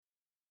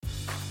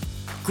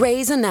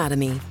Grey's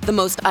Anatomy, the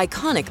most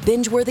iconic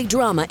binge-worthy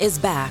drama, is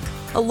back,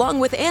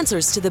 along with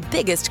answers to the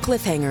biggest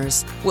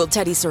cliffhangers. Will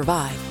Teddy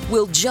survive?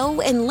 Will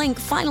Joe and Link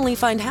finally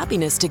find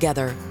happiness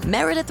together?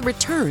 Meredith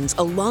returns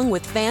along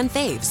with fan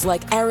faves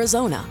like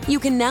Arizona. You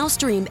can now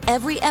stream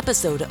every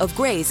episode of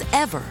Grey's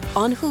ever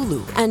on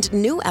Hulu, and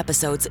new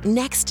episodes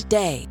next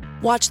day.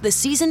 Watch the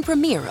season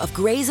premiere of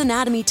Grey's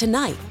Anatomy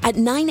tonight at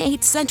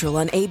 9/8 Central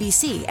on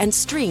ABC and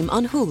stream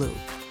on Hulu.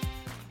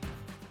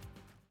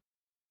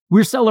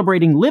 We're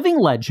celebrating living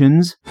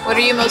legends. What are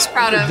you most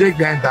proud of? The Dick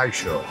Van Dyke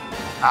Show,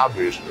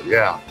 obviously,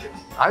 yeah.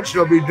 I'd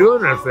still be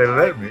doing it if they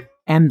let me.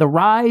 And the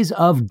rise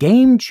of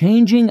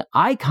game-changing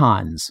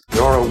icons.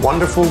 You're a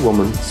wonderful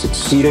woman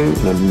succeeding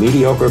in a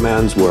mediocre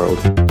man's world.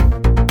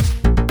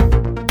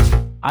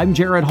 I'm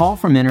Jared Hall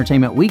from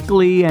Entertainment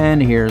Weekly,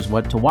 and here's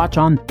what to watch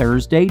on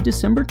Thursday,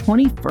 December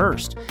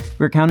 21st.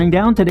 We're counting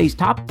down today's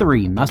top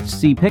 3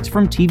 must-see picks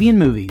from TV and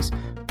movies.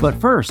 But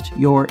first,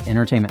 your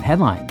entertainment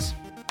headlines.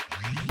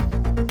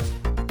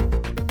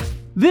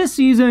 This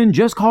season,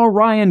 just call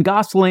Ryan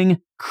Gosling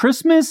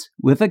Christmas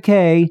with a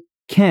K,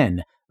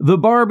 Ken. The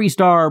Barbie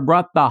star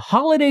brought the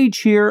holiday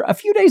cheer a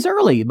few days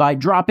early by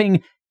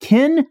dropping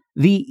Ken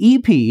the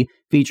EP,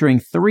 featuring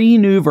 3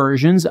 new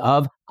versions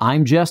of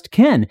I'm Just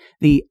Ken,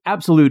 the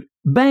absolute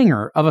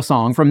banger of a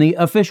song from the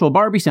official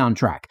Barbie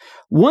soundtrack.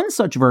 One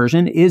such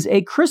version is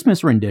a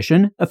Christmas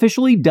rendition,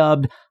 officially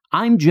dubbed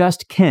I'm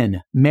Just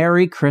Ken,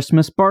 Merry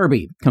Christmas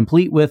Barbie,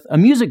 complete with a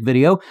music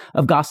video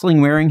of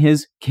Gosling wearing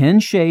his Ken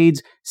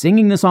shades,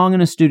 singing the song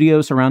in a studio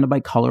surrounded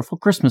by colorful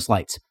Christmas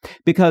lights.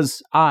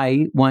 Because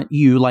I want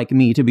you, like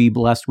me, to be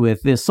blessed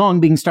with this song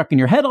being stuck in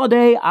your head all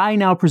day, I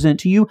now present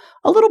to you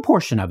a little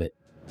portion of it.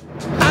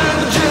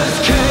 I'm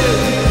just Ken,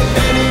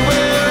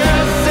 anywhere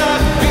else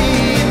I'd be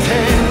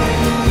 10.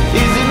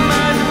 Is it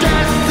my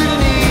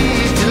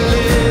destiny to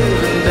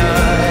live and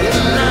die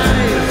a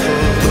life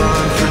of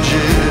blonde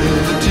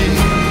fragility?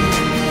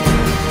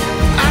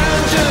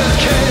 I'm just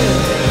Ken,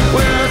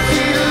 where I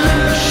see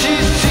love, she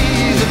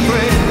sees a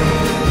friend.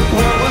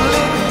 What will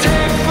it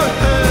take for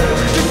her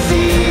to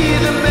see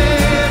the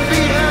man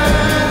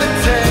behind the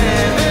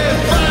tan and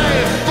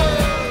fight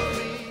for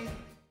me?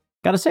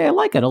 Gotta say, I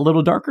like it. A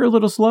little darker, a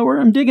little slower.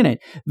 I'm digging it.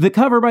 The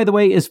cover, by the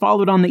way, is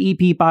followed on the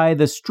EP by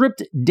the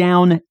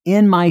stripped-down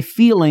In My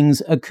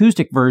Feelings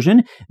acoustic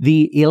version,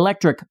 the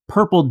electric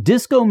Purple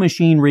Disco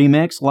Machine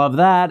remix, love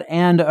that,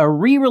 and a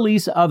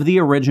re-release of the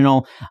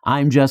original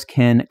I'm Just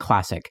Ken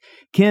classic.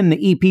 Ken,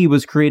 the EP,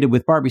 was created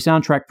with Barbie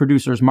soundtrack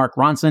producers Mark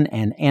Ronson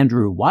and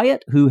Andrew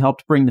Wyatt, who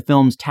helped bring the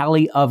film's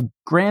tally of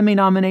Grammy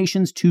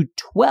nominations to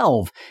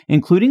 12,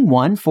 including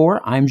one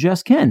for I'm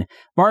Just Ken.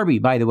 Barbie,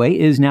 by the way,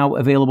 is now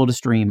available to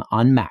stream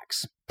on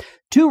Max.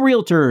 2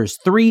 realtors,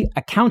 3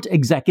 account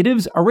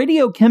executives, a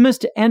radio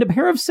chemist, and a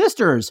pair of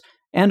sisters.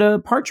 And a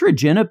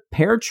partridge in a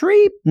pear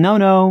tree?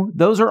 No,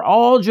 those are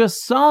all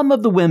just some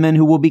of the women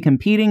who will be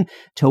competing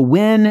to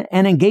win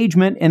an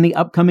engagement in the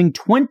upcoming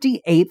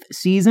 28th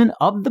season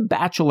of The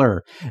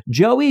Bachelor.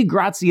 Joey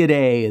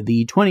Graziadei,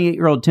 the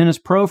 28-year-old tennis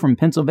pro from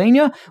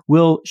Pennsylvania,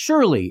 will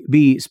surely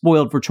be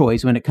spoiled for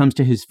choice when it comes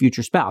to his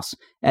future spouse.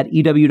 At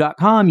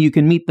EW.com, you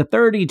can meet the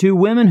 32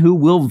 women who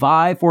will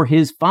vie for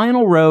his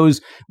final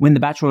rose when The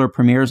Bachelor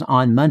premieres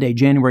on Monday,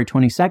 January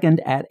 22nd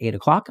at 8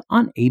 o'clock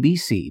on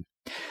ABC.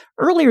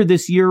 Earlier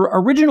this year,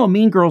 original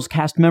Mean Girls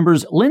cast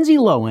members Lindsay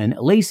Lohan,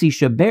 Lacey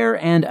Chabert,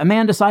 and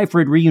Amanda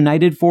Seyfried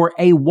reunited for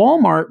a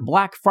Walmart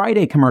Black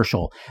Friday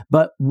commercial.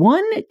 But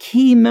one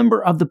key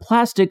member of the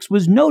Plastics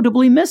was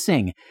notably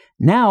missing.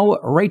 Now,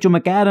 Rachel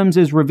McAdams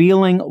is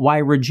revealing why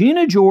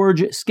Regina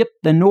George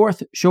skipped the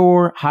North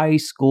Shore High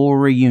School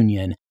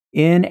reunion.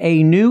 In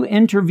a new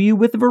interview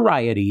with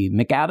Variety,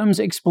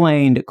 McAdams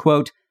explained,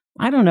 quote,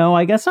 I don't know,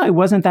 I guess I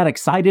wasn't that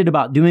excited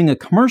about doing a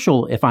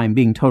commercial, if I'm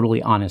being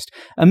totally honest.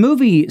 A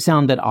movie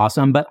sounded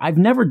awesome, but I've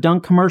never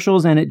done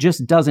commercials and it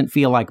just doesn't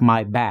feel like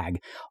my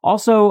bag.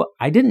 Also,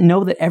 I didn't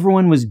know that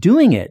everyone was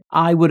doing it.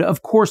 I would,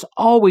 of course,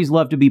 always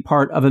love to be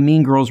part of a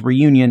Mean Girls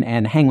reunion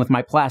and hang with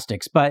my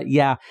Plastics, but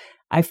yeah,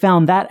 I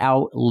found that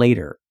out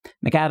later.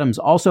 McAdams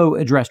also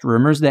addressed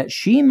rumors that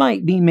she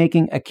might be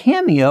making a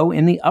cameo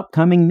in the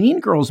upcoming Mean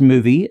Girls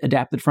movie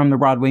adapted from the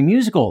Broadway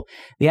musical.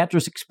 The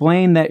actress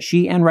explained that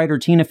she and writer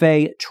Tina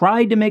Fey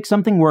tried to make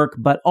something work,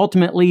 but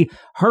ultimately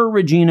her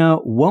Regina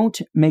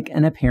won't make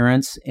an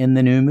appearance in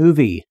the new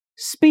movie.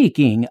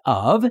 Speaking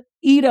of,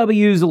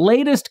 EW's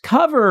latest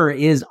cover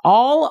is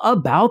all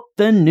about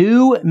the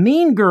new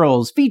Mean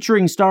Girls,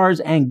 featuring stars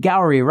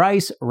Angourie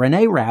Rice,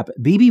 Renee Rapp,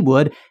 Bebe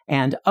Wood,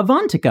 and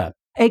Avantika,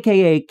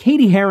 aka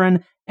Katie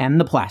Heron, and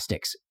the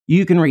Plastics.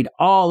 You can read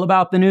all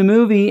about the new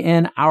movie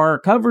in our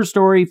cover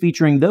story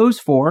featuring those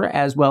 4,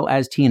 as well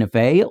as Tina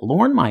Fey,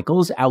 Lorne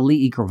Michaels,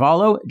 Auli'i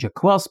Cravalho,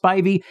 Jaquel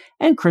Spivey,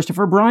 and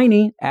Christopher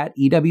Briney at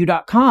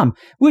EW.com,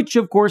 which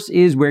of course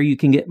is where you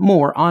can get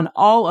more on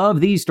all of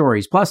these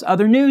stories, plus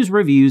other news,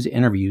 reviews,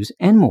 interviews,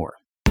 and more.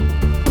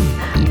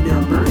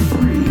 Number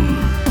 3.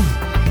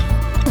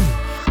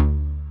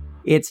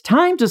 It's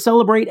time to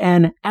celebrate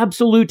an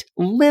absolute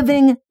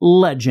living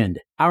legend.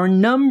 Our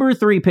number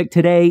 3 pick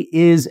today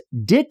is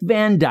Dick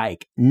Van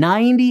Dyke,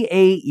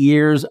 98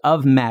 Years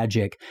of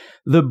Magic.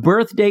 The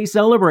birthday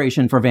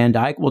celebration for Van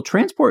Dyke will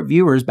transport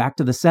viewers back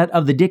to the set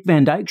of The Dick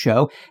Van Dyke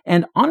Show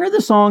and honor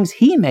the songs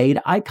he made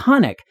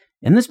iconic.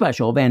 In the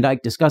special, Van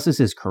Dyke discusses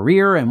his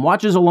career and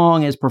watches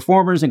along as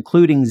performers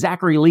including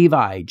Zachary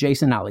Levi,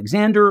 Jason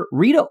Alexander,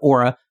 Rita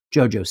Ora,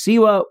 Jojo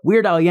Siwa,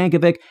 Weird Al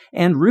Yankovic,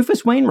 and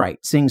Rufus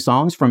Wainwright sing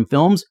songs from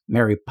films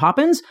Mary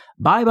Poppins,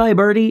 Bye Bye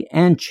Birdie,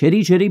 and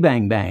Chitty Chitty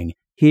Bang Bang.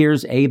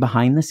 Here's a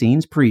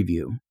behind-the-scenes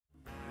preview.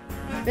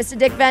 Mr.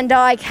 Dick Van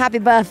Dyke, happy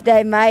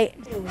birthday, mate.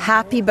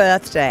 Happy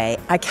birthday.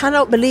 I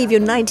cannot believe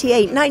you're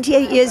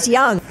 98 years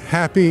young.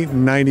 Happy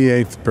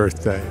 98th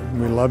birthday.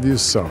 We love you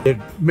so. It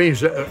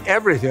means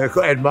everything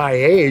at my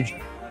age.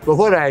 But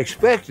what I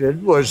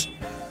expected was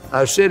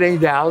sitting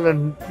down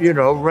and,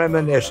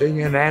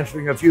 reminiscing and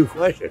answering a few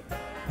questions.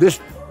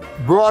 This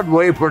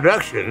Broadway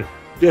production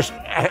just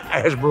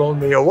has blown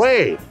me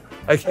away.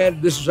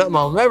 This is something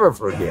I'll never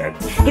forget.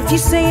 If you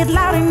say it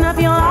loud enough,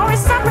 you'll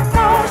always sound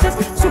precocious.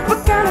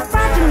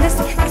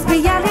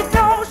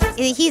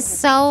 Supercalifragilisticexpialidocious. He's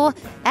so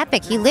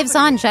epic. He lives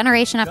on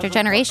generation after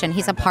generation.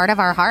 He's a part of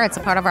our hearts, a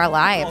part of our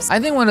lives. I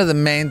think one of the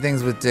main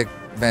things with Dick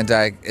Van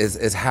Dyke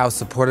is how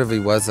supportive he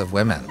was of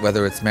women,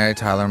 whether it's Mary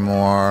Tyler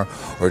Moore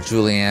or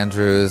Julie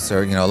Andrews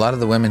or, a lot of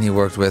the women he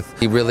worked with.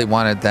 He really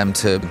wanted them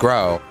to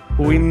grow.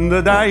 When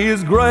the day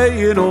is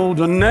gray and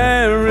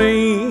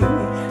ordinary,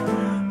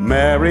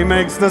 Mary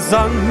makes the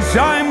sun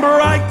shine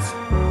bright.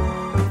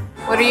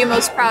 What are you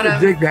most proud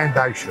of? The Dick Van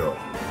Dyke Show,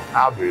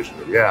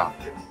 obviously, yeah.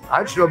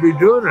 I'd still be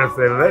doing it if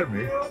they let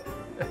me.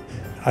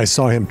 I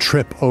saw him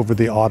trip over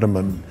the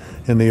ottoman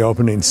in the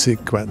opening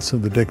sequence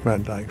of the Dick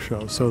Van Dyke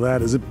Show, so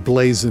that is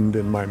blazoned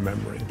in my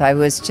memory. I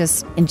was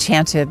just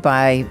enchanted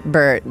by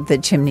Bert, the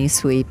chimney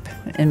sweep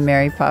in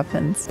Mary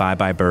Poppins. Bye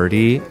Bye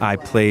Birdie. I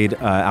played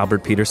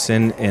Albert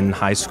Peterson in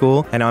high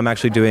school, and now I'm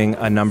actually doing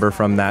a number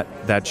from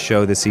that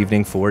show this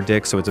evening for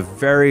Dick, so it's a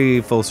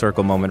very full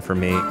circle moment for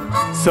me.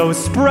 So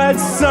spread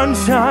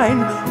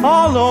sunshine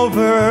all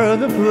over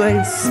the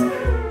place.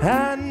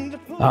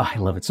 I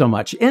love it so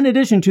much. In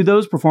addition to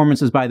those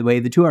performances, by the way,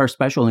 the 2-hour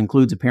special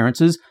includes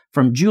appearances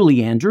from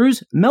Julie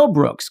Andrews, Mel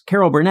Brooks,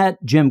 Carol Burnett,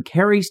 Jim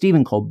Carrey,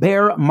 Stephen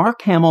Colbert,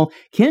 Mark Hamill,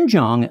 Ken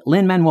Jeong,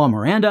 Lin-Manuel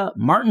Miranda,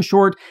 Martin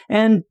Short,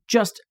 and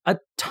just a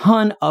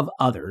ton of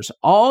others,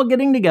 all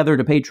getting together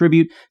to pay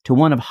tribute to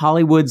one of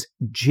Hollywood's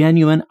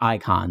genuine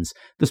icons.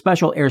 The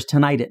special airs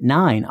tonight at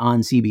 9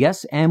 on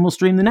CBS and will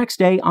stream the next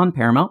day on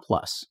Paramount+.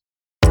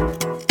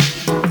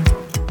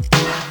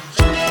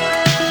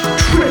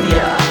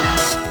 Trivia.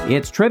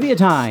 It's trivia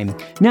time.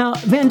 Now,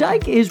 Van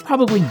Dyke is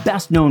probably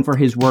best known for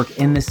his work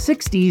in the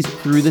 60s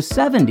through the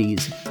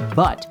 70s,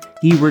 but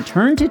he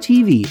returned to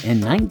TV in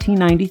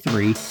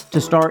 1993 to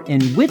star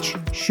in which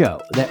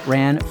show that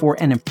ran for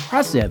an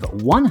impressive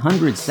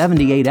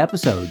 178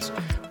 episodes?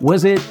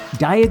 Was it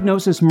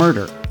Diagnosis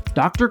Murder,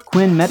 Dr.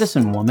 Quinn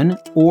Medicine Woman,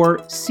 or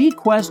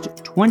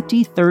Sequest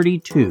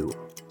 2032?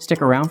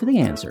 Stick around for the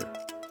answer.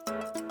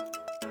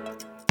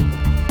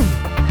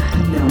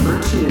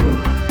 Number 2.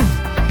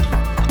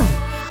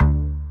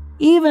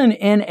 Even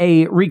in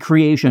a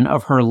recreation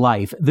of her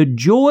life, the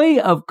joy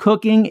of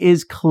cooking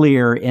is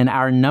clear in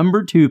our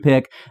number 2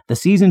 pick, the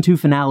season 2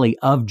 finale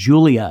of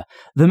Julia.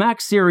 The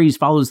Max series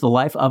follows the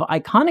life of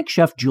iconic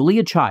chef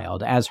Julia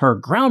Child as her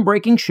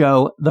groundbreaking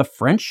show, The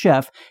French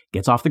Chef,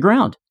 gets off the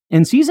ground.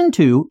 In season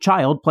 2,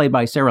 Child, played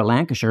by Sarah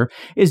Lancashire,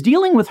 is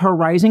dealing with her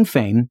rising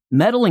fame,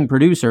 meddling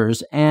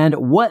producers, and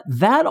what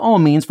that all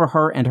means for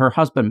her and her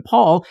husband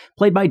Paul,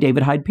 played by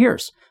David Hyde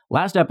Pierce.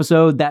 Last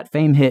episode, that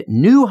fame hit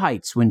new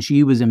heights when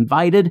she was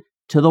invited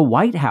to the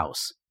White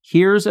House.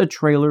 Here's a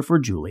trailer for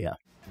Julia.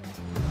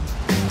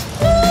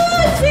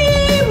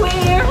 Lucy,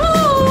 we're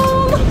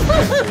home.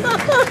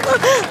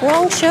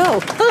 Wrong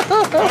show.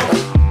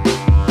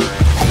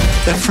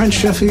 That French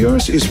chef of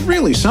yours is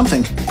really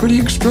something. Pretty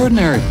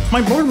extraordinary.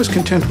 My board was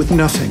content with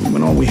nothing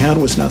when all we had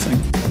was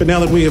nothing. But now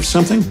that we have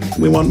something,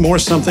 we want more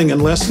something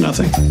and less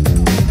nothing.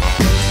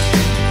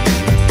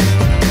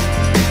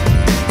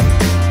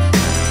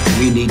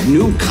 We need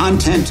new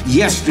content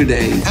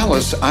yesterday.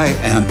 Alice, I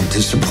am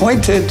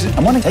disappointed. I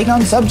want to take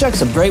on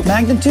subjects of great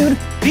magnitude.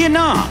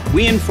 Vietnam,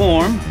 we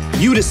inform,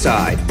 you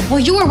decide.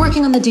 While you are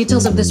working on the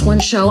details of this one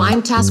show,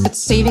 I'm tasked with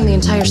saving the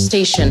entire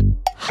station.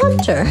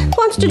 Hunter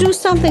wants to do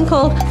something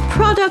called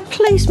product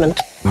placement.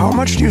 How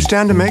much do you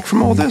stand to make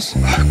from all this?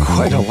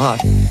 Quite a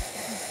lot.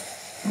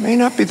 May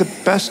not be the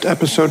best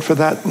episode for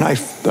that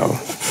knife, though.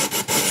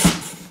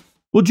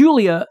 Well,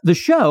 Julia, the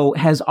show,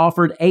 has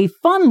offered a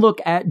fun look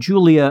at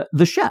Julia,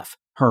 the chef,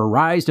 her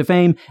rise to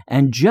fame,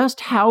 and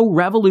just how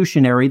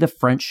revolutionary the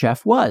French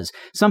chef was.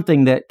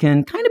 Something that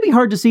can kind of be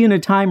hard to see in a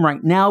time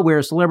right now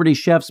where celebrity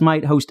chefs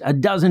might host a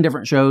dozen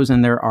different shows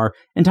and there are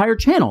entire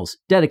channels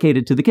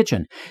dedicated to the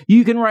kitchen.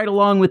 You can ride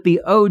along with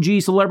the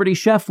OG celebrity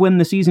chef when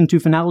the season 2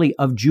 finale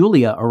of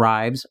Julia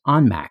arrives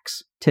on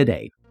Max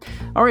today.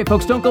 All right,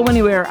 folks, don't go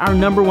anywhere. Our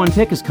number 1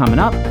 pick is coming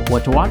up.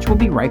 What to watch, we'll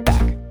be right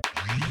back.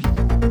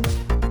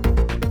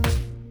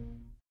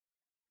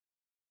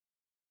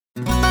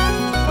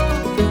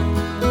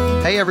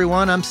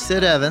 everyone. I'm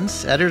Sid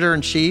Evans,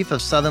 editor-in-chief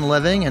of Southern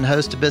Living and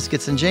host of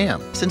Biscuits and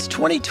Jam. Since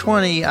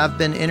 2020, I've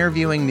been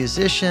interviewing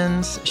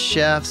musicians,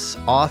 chefs,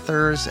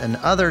 authors, and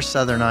other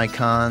Southern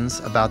icons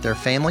about their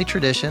family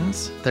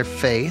traditions, their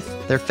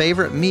faith, their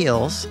favorite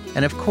meals,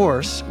 and of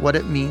course, what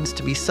it means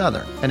to be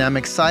Southern. And I'm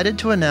excited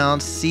to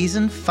announce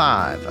Season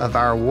 5 of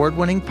our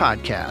award-winning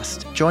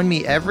podcast. Join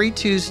me every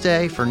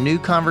Tuesday for new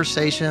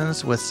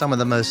conversations with some of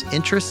the most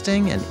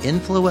interesting and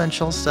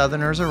influential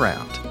Southerners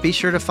around. Be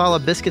sure to follow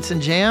Biscuits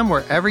and Jam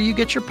wherever you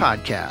get your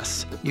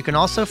podcasts. You can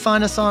also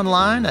find us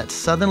online at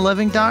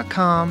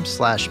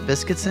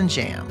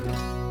southernliving.com/biscuitsandjam.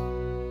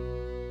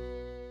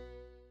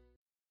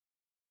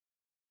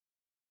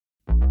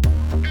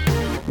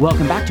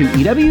 Welcome back to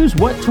EW's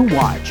What to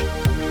Watch.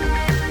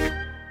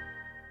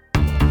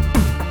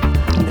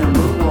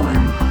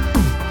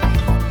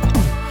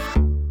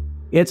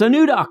 It's a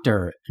new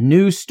doctor,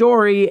 new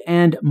story,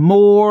 and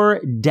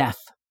more death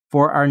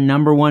for our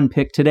number one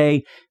pick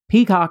today.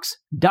 Peacock's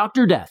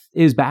Dr. Death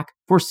is back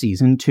for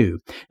Season 2.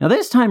 Now,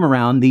 this time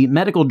around, the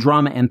medical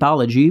drama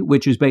anthology,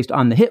 which is based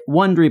on the hit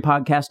Wondery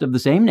podcast of the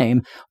same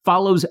name,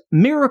 follows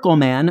Miracle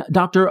Man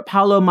Dr.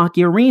 Paolo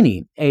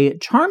Macchiarini, a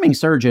charming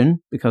surgeon,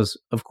 because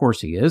of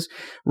course he is,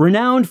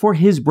 renowned for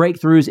his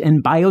breakthroughs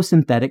in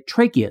biosynthetic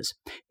tracheas.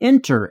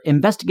 Enter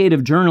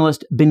investigative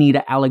journalist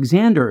Benita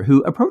Alexander,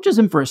 who approaches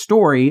him for a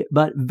story,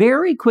 but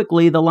very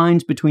quickly the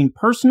lines between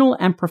personal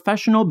and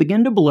professional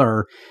begin to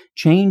blur,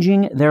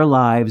 changing their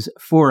lives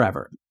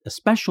forever,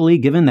 especially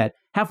given that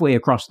halfway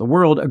across the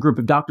world, a group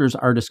of doctors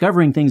are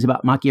discovering things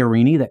about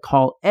Macchiarini that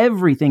call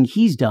everything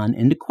he's done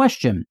into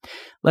question.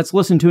 Let's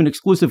listen to an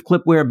exclusive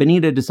clip where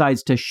Benita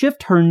decides to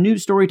shift her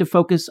news story to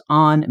focus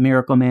on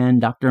Miracle Man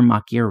Dr.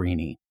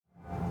 Macchiarini.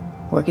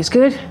 Work is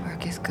good?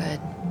 Work is good.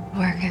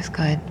 Work is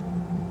good.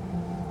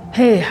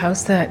 Hey,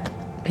 how's that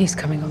piece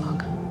coming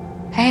along?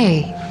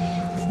 Hey,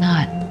 it's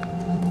not.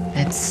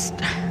 It's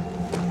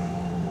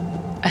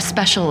a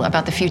special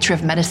about the future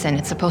of medicine.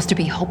 It's supposed to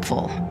be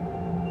hopeful.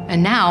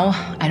 And now,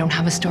 I don't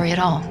have a story at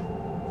all.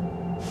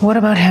 What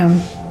about him?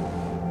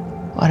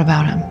 What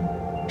about him?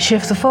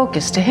 Shift the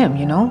focus to him,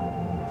 you know?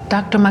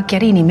 Dr.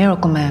 Macchiarini,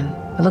 Miracle Man.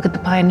 Look at the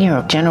pioneer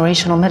of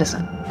generational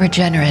medicine.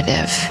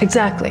 Regenerative.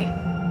 Exactly.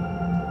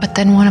 But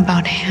then what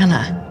about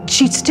Hannah?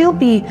 She'd still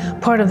be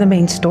part of the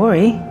main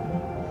story.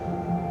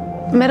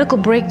 Medical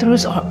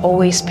breakthroughs are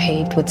always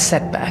paved with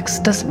setbacks.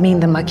 Doesn't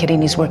mean that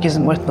Macchiarini's work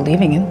isn't worth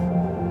believing in.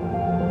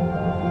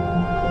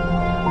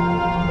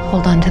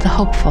 Hold on to the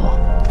hopeful.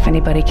 If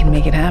anybody can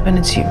make it happen,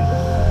 it's you.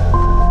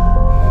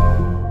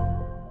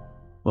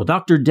 Well,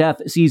 Dr. Death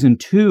Season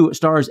 2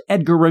 stars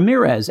Edgar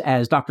Ramirez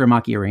as Dr.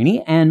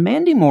 Macchiarini and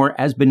Mandy Moore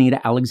as Benita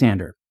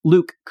Alexander.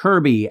 Luke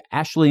Kirby,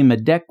 Ashley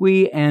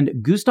Madekwe,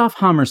 and Gustav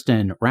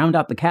Hammerstein round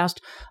out the cast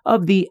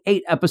of the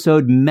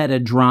 8-episode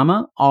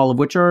meta-drama, all of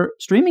which are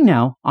streaming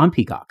now on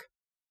Peacock.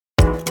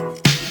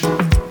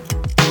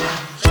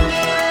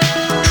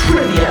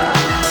 Trivia.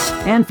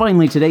 And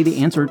finally today,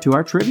 the answer to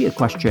our trivia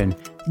question.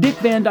 Dick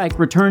Van Dyke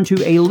returned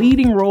to a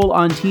leading role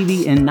on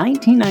TV in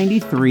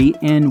 1993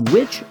 in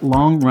which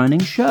long-running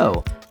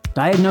show?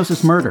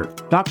 Diagnosis Murder,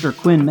 Dr.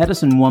 Quinn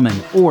Medicine Woman,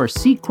 or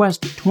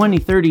Sequest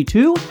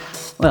 2032?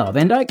 Well,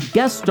 Van Dyke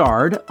guest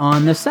starred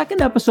on the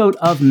second episode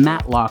of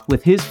Matlock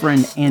with his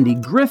friend Andy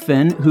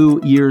Griffin, who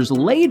years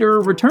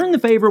later returned the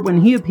favor when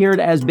he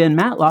appeared as Ben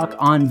Matlock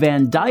on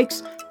Van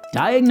Dyke's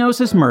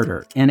Diagnosis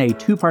Murder in a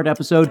 2-part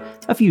episode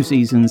a few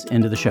seasons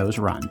into the show's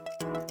run.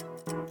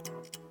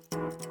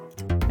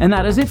 And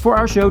that is it for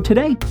our show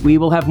today. We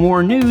will have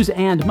more news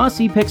and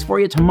must-see picks for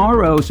you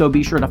tomorrow, so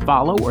be sure to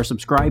follow or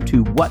subscribe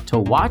to What to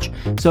Watch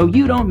so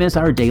you don't miss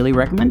our daily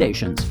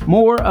recommendations,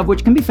 more of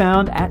which can be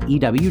found at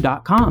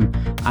EW.com.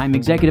 I'm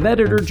Executive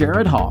Editor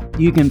Jared Hall.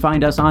 You can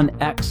find us on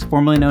X,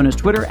 formerly known as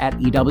Twitter, at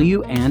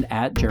EW and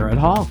at Jared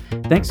Hall.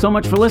 Thanks so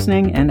much for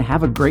listening and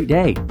have a great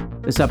day.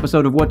 This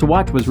episode of What to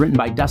Watch was written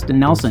by Dustin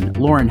Nelson,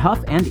 Lauren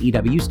Huff, and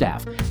EW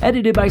staff,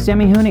 edited by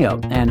Sammy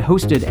Junio, and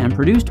hosted and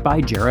produced by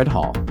Jared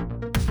Hall.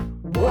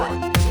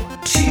 What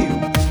to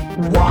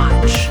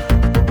watch?